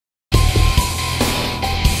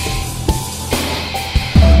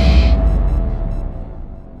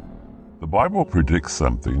Bible predicts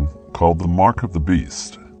something called the mark of the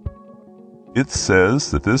beast. It says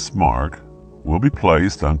that this mark will be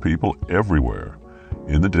placed on people everywhere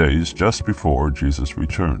in the days just before Jesus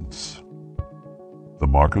returns. The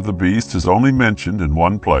mark of the beast is only mentioned in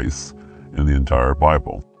one place in the entire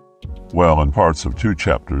Bible. Well, in parts of 2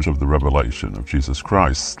 chapters of the Revelation of Jesus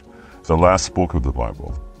Christ, the last book of the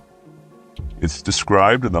Bible. It's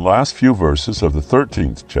described in the last few verses of the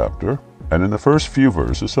 13th chapter and in the first few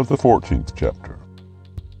verses of the 14th chapter.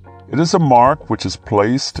 It is a mark which is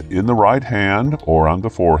placed in the right hand or on the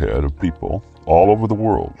forehead of people all over the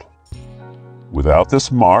world. Without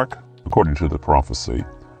this mark, according to the prophecy,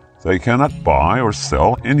 they cannot buy or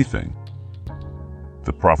sell anything.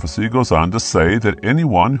 The prophecy goes on to say that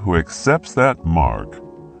anyone who accepts that mark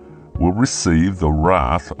will receive the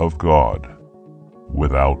wrath of God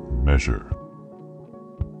without measure.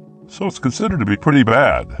 So it's considered to be pretty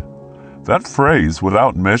bad. That phrase,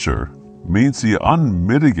 without measure, means the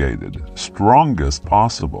unmitigated, strongest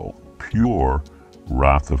possible, pure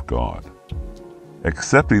wrath of God.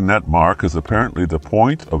 Accepting that mark is apparently the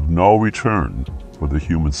point of no return for the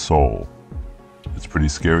human soul. It's pretty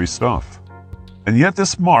scary stuff. And yet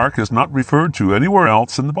this mark is not referred to anywhere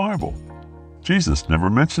else in the Bible. Jesus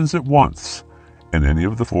never mentions it once in any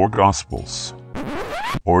of the 4 Gospels.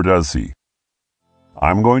 Or does he?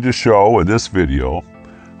 I'm going to show in this video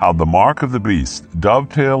how the mark of the beast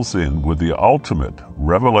dovetails in with the ultimate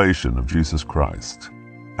revelation of Jesus Christ,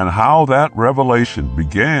 and how that revelation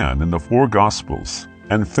began in the 4 Gospels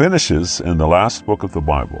and finishes in the last book of the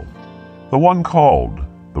Bible, the one called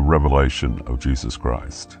the Revelation of Jesus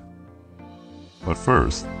Christ. But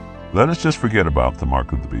first, let us just forget about the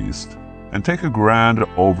mark of the beast and take a grand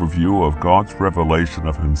overview of God's revelation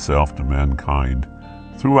of himself to mankind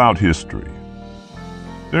throughout history.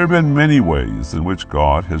 There have been many ways in which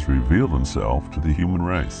God has revealed himself to the human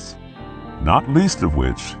race, not least of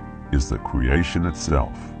which is the creation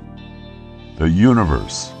itself, the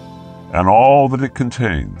universe, and all that it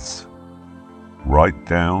contains, right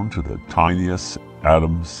down to the tiniest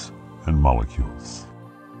atoms and molecules.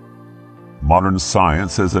 Modern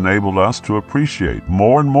science has enabled us to appreciate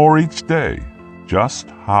more and more each day just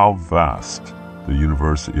how vast the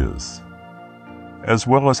universe is, as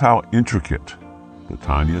well as how intricate the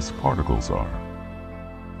tiniest particles are.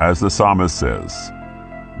 As the psalmist says,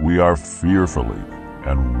 we are fearfully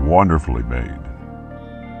and wonderfully made.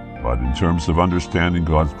 But in terms of understanding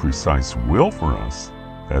God's precise will for us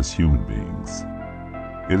as human beings,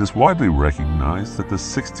 it is widely recognized that the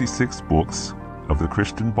 66 books of the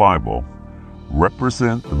Christian Bible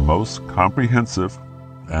represent the most comprehensive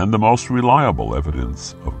and the most reliable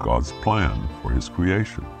evidence of God's plan for his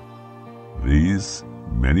creation. These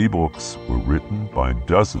many books were written by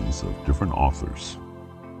dozens of different authors,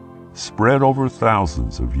 spread over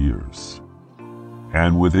thousands of years.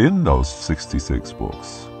 And within those 66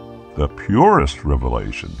 books, the purest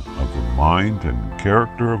revelation of the mind and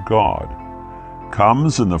character of God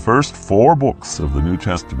comes in the first 4 books of the New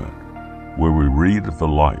Testament, where we read of the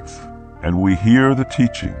life and we hear the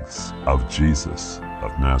teachings of Jesus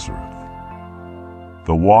of Nazareth,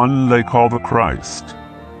 the one they call the Christ,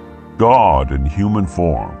 God in human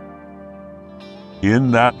form. In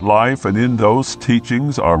that life and in those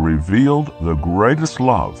teachings are revealed the greatest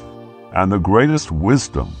love and the greatest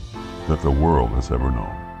wisdom that the world has ever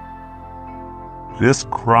known. This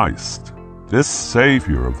Christ, this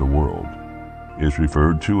Savior of the world, is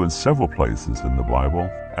referred to in several places in the Bible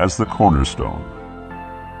as the cornerstone.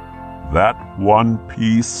 That one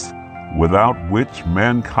piece without which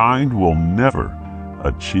mankind will never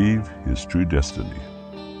achieve his true destiny.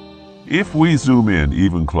 If we zoom in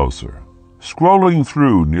even closer, scrolling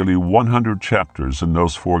through nearly 100 chapters in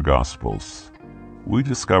those 4 Gospels, we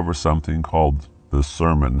discover something called the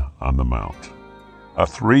Sermon on the Mount, a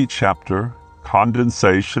 3-chapter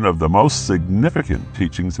condensation of the most significant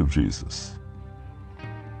teachings of Jesus.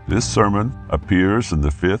 This sermon appears in the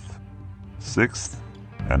 5th, 6th,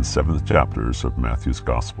 and 7th chapters of Matthew's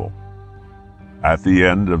Gospel. At the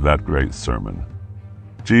end of that great sermon,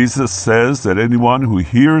 Jesus says that anyone who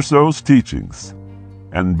hears those teachings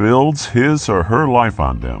and builds his or her life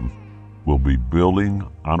on them will be building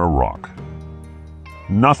on a rock.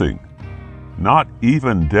 Nothing, not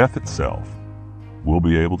even death itself, will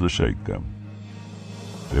be able to shake them.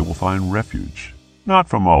 They will find refuge, not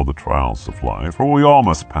from all the trials of life, for we all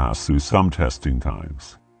must pass through some testing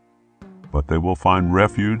times, but they will find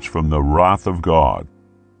refuge from the wrath of God,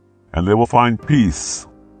 and they will find peace,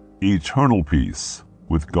 eternal peace,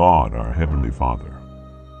 with God, our Heavenly Father.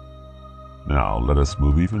 Now let us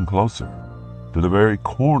move even closer to the very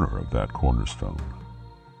corner of that cornerstone.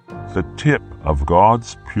 the tip of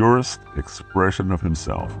God's purest expression of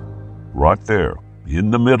himself. Right there,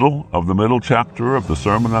 in the middle chapter of the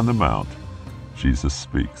Sermon on the Mount, Jesus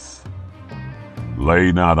speaks.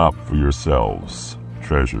 Lay not up for yourselves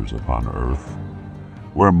treasures upon earth,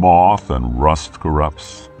 where moth and rust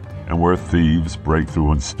corrupts, and where thieves break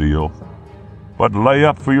through and steal. But lay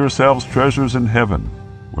up for yourselves treasures in heaven,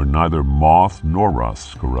 where neither moth nor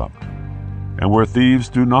rust corrupt, and where thieves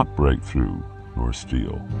do not break through nor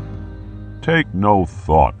steal. Take no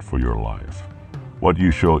thought for your life, what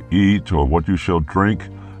you shall eat or what you shall drink,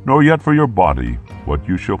 nor yet for your body, what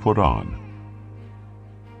you shall put on.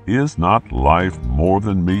 Is not life more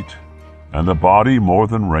than meat, and the body more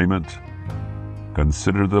than raiment?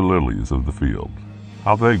 Consider the lilies of the field,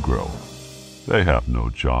 how they grow. They have no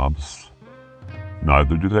jobs,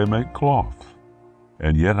 neither do they make cloth.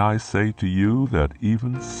 And yet I say to you that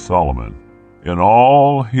even Solomon, in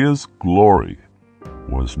all his glory,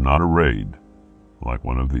 was not arrayed like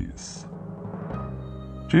one of these.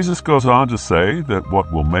 Jesus goes on to say that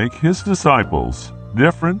what will make his disciples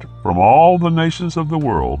different from all the nations of the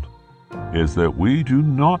world is that we do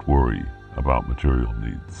not worry about material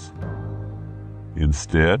needs.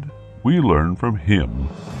 Instead, we learn from him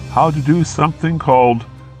how to do something called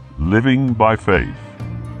living by faith.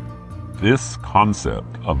 This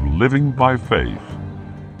concept of living by faith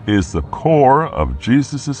is the core of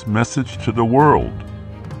Jesus' message to the world.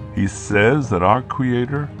 He says that our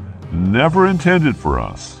Creator never intended for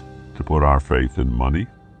us to put our faith in money.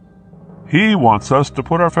 He wants us to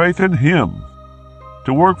put our faith in Him,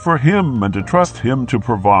 to work for Him and to trust Him to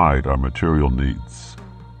provide our material needs.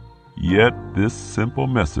 Yet this simple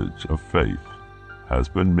message of faith has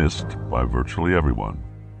been missed by virtually everyone.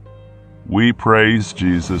 We praise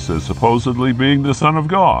Jesus as supposedly being the Son of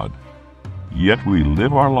God, yet we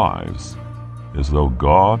live our lives as though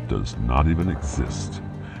God does not even exist,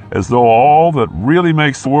 as though all that really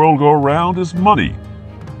makes the world go round is money.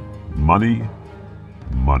 Money,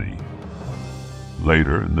 money.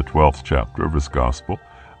 Later, in the 12th chapter of his Gospel,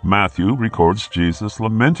 Matthew records Jesus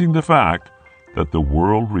lamenting the fact that the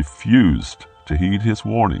world refused to heed his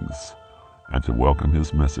warnings and to welcome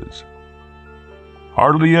his message.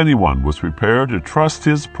 Hardly anyone was prepared to trust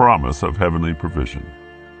his promise of heavenly provision.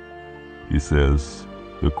 He says,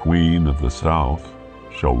 "The Queen of the South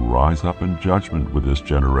shall rise up in judgment with this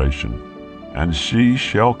generation, and she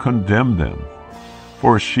shall condemn them.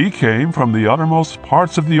 For she came from the uttermost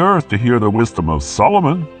parts of the earth to hear the wisdom of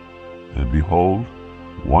Solomon, and behold,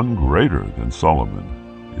 one greater than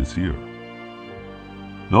Solomon is here."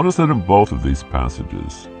 Notice that in both of these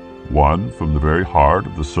passages, one from the very heart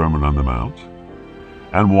of the Sermon on the Mount,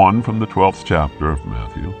 and one from the 12th chapter of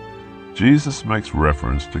Matthew, Jesus makes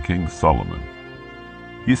reference to King Solomon.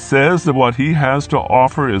 He says that what he has to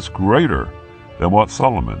offer is greater than what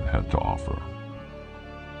Solomon had to offer.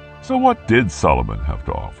 So what did Solomon have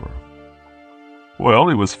to offer? Well,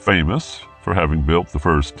 he was famous for having built the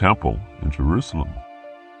first temple in Jerusalem,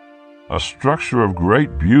 a structure of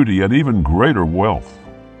great beauty and even greater wealth.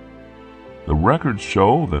 The records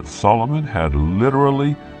show that Solomon had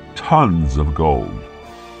literally tons of gold,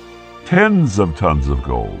 tens of tons of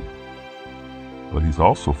gold. But he's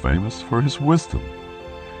also famous for his wisdom.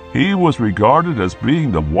 He was regarded as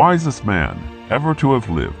being the wisest man ever to have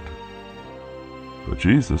lived. But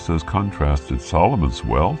Jesus has contrasted Solomon's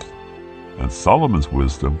wealth and Solomon's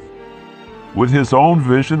wisdom with his own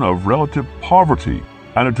vision of relative poverty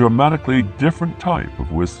and a dramatically different type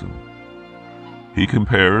of wisdom. He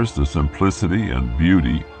compares the simplicity and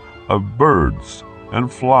beauty of birds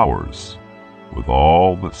and flowers with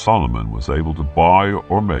all that Solomon was able to buy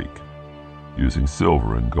or make using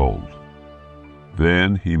silver and gold.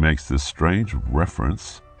 Then he makes this strange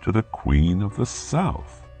reference to the Queen of the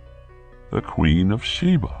South, the Queen of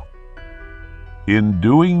Sheba. In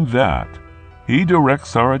doing that, he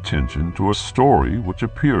directs our attention to a story which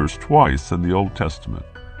appears twice in the Old Testament,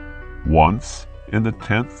 once in the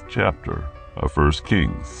 10th chapter of 1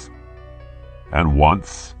 Kings, and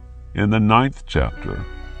once in the 9th chapter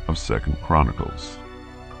of 2 Chronicles.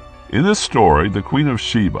 In this story, the Queen of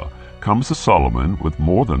Sheba comes to Solomon with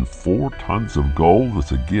more than 4 tons of gold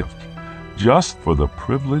as a gift, just for the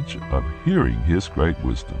privilege of hearing his great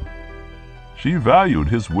wisdom. She valued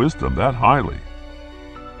his wisdom that highly.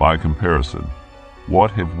 By comparison, what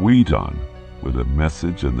have we done with the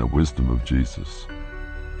message and the wisdom of Jesus?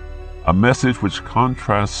 A message which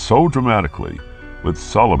contrasts so dramatically with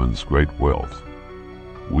Solomon's great wealth.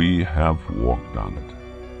 We have walked on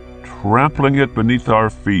it, trampling it beneath our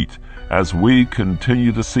feet as we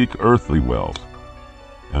continue to seek earthly wealth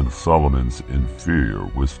and Solomon's inferior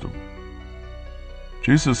wisdom.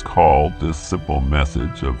 Jesus called this simple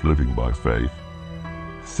message of living by faith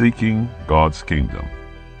seeking God's kingdom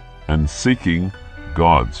and seeking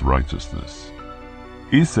God's righteousness.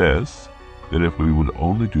 He says that if we would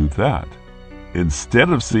only do that, instead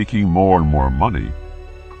of seeking more and more money,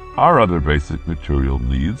 our other basic material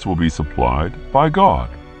needs will be supplied by God,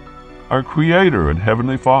 our Creator and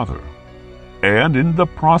Heavenly Father. And in the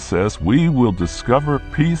process, we will discover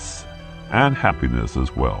peace and happiness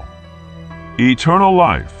as well. Eternal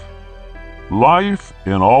life, life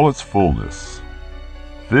in all its fullness.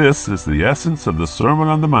 This is the essence of the Sermon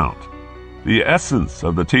on the Mount, the essence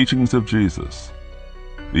of the teachings of Jesus,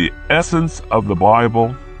 the essence of the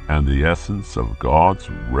Bible, and the essence of God's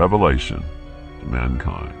revelation to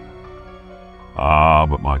mankind.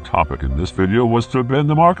 But my topic in this video was to have been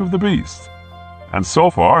the mark of the beast. And so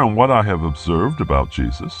far, in what I have observed about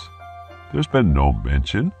Jesus, there's been no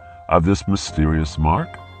mention of this mysterious mark,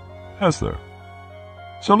 has there?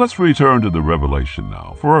 So let's return to the Revelation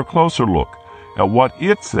now for a closer look at what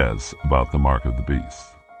it says about the mark of the beast.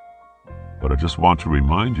 But I just want to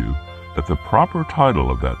remind you that the proper title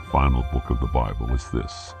of that final book of the Bible is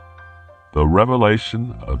this: The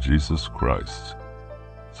Revelation of Jesus Christ.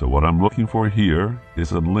 So what I'm looking for here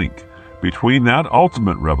is a link between that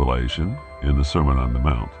ultimate revelation in the Sermon on the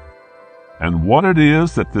Mount and what it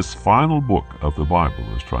is that this final book of the Bible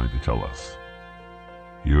is trying to tell us.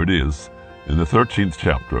 Here it is in the 13th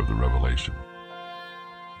chapter of the Revelation.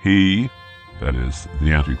 He, that is,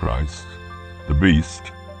 the Antichrist, the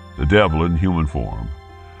beast, the devil in human form,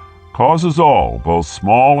 causes all, both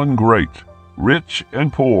small and great, rich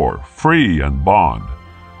and poor, free and bond,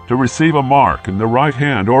 to receive a mark in their right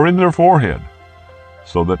hand or in their forehead,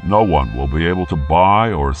 so that no one will be able to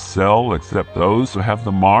buy or sell except those who have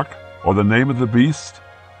the mark or the name of the beast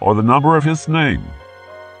or the number of his name.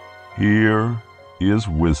 Here is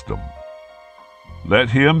wisdom. Let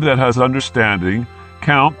him that has understanding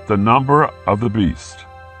count the number of the beast,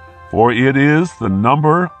 for it is the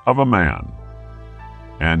number of a man,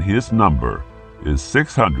 and his number is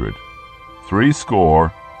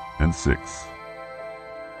 666.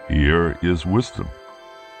 Here is wisdom.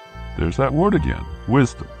 There's that word again,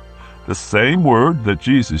 wisdom. The same word that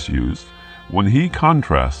Jesus used when he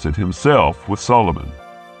contrasted himself with Solomon.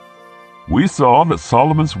 We saw that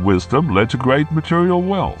Solomon's wisdom led to great material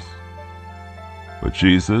wealth. But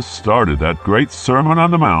Jesus started that great Sermon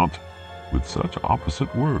on the Mount with such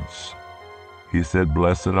opposite words. He said,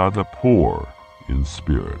 "Blessed are the poor in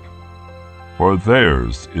spirit, for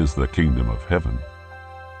theirs is the kingdom of heaven."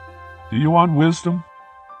 Do you want wisdom?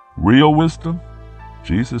 Real wisdom?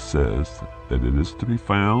 Jesus says that it is to be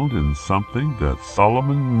found in something that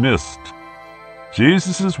Solomon missed.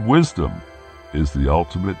 Jesus' wisdom is the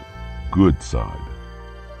ultimate good side.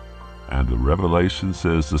 And the Revelation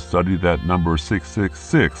says to study that number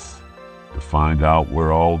 666 to find out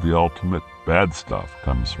where all the ultimate bad stuff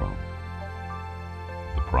comes from.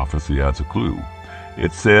 The prophecy adds a clue.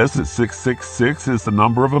 It says that 666 is the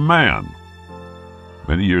number of a man.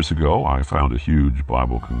 Many years ago, I found a huge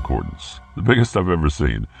Bible concordance, the biggest I've ever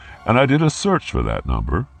seen, and I did a search for that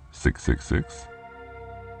number, 666.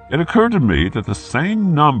 It occurred to me that the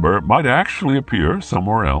same number might actually appear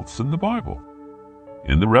somewhere else in the Bible.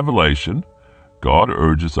 In the Revelation, God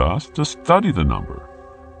urges us to study the number,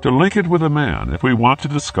 to link it with a man if we want to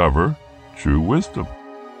discover true wisdom.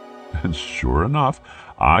 And sure enough,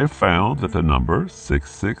 I found that the number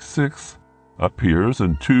 666 appears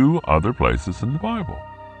in 2 other places in the Bible.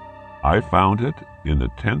 I found it in the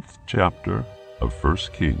 10th chapter of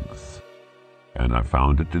 1 Kings, and I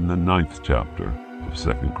found it in the 9th chapter of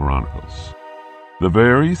 2 Chronicles. The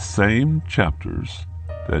very same chapters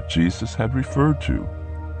that Jesus had referred to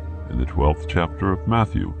in the 12th chapter of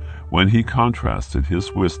Matthew when he contrasted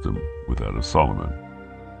his wisdom with that of Solomon.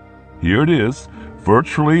 Here it is,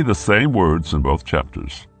 virtually the same words in both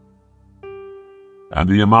chapters. And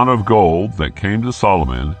the amount of gold that came to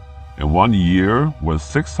Solomon in 1 year was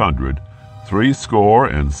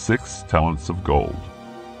 666 talents of gold.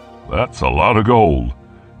 That's a lot of gold.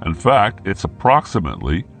 In fact, it's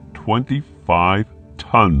approximately 25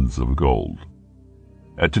 tons of gold.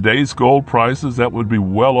 At today's gold prices, that would be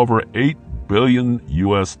well over $8 billion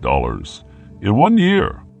in 1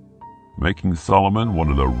 year, making Solomon one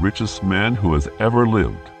of the richest men who has ever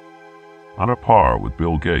lived, on a par with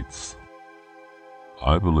Bill Gates.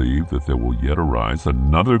 I believe that there will yet arise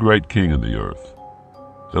another great king in the earth,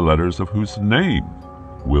 the letters of whose name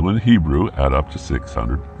will in Hebrew add up to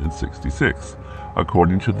 666,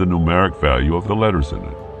 according to the numeric value of the letters in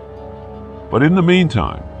it. But in the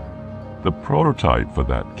meantime, the prototype for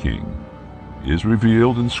that king is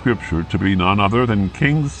revealed in Scripture to be none other than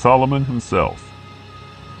King Solomon himself.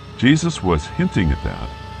 Jesus was hinting at that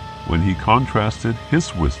when he contrasted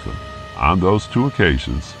his wisdom on those two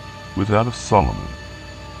occasions with that of Solomon.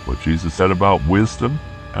 What Jesus said about wisdom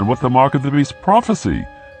and what the Mark of the Beast prophecy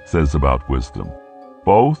says about wisdom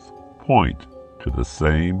both point to the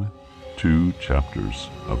same 2 chapters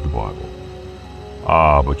of the Bible.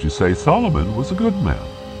 Ah, but you say Solomon was a good man.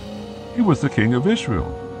 He was the king of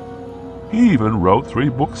Israel. He even wrote 3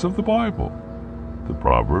 books of the Bible: the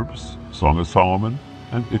Proverbs, Song of Solomon,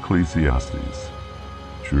 and Ecclesiastes.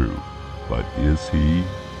 True, but is he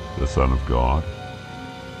the Son of God?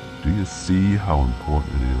 Do you see how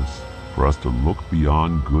important it is for us to look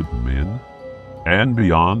beyond good men and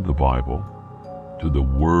beyond the Bible to the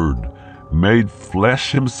Word made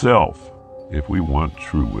flesh himself if we want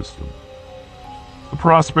true wisdom? The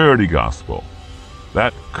prosperity gospel,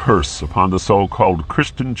 that curse upon the so-called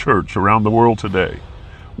Christian church around the world today,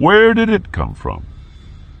 where did it come from?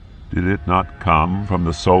 Did it not come from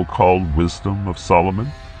the so-called wisdom of Solomon?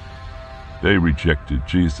 They rejected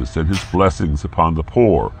Jesus and his blessings upon the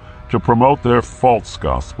poor to promote their false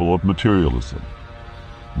gospel of materialism.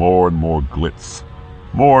 More and more glitz,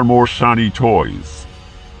 more and more shiny toys,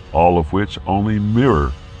 all of which only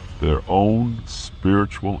mirror their own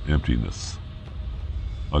spiritual emptiness.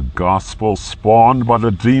 A gospel spawned by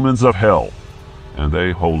the demons of hell, and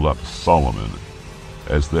they hold up Solomon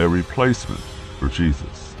as their replacement for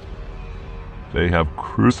Jesus. They have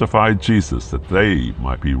crucified Jesus that they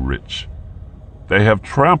might be rich. They have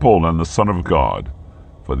trampled on the Son of God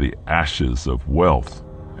for the ashes of wealth,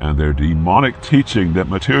 and their demonic teaching that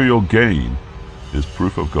material gain is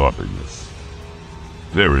proof of godliness.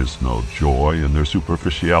 There is no joy in their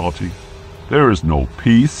superficiality. There is no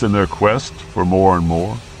peace in their quest for more and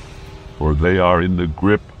more, for they are in the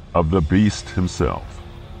grip of the beast himself,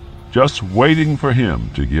 just waiting for him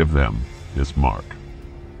to give them his mark.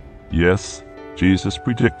 Yes, Jesus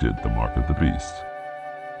predicted the mark of the beast,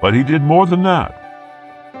 but he did more than that.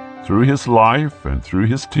 Through his life and through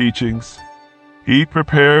his teachings, he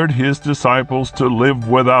prepared his disciples to live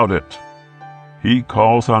without it. He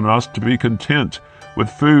calls on us to be content with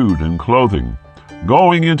food and clothing,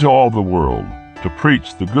 going into all the world to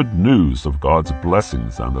preach the good news of God's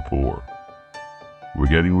blessings on the poor. We're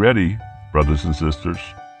getting ready, brothers and sisters,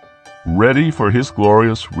 ready for his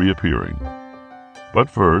glorious reappearing. But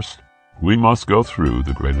first, we must go through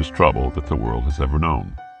the greatest trouble that the world has ever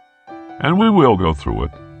known. And we will go through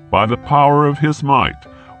it by the power of his might,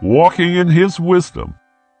 walking in his wisdom,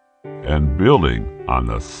 and building on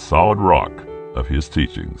the solid rock of his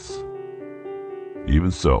teachings.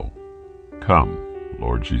 Even so, come,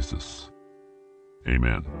 Lord Jesus.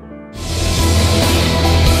 Amen.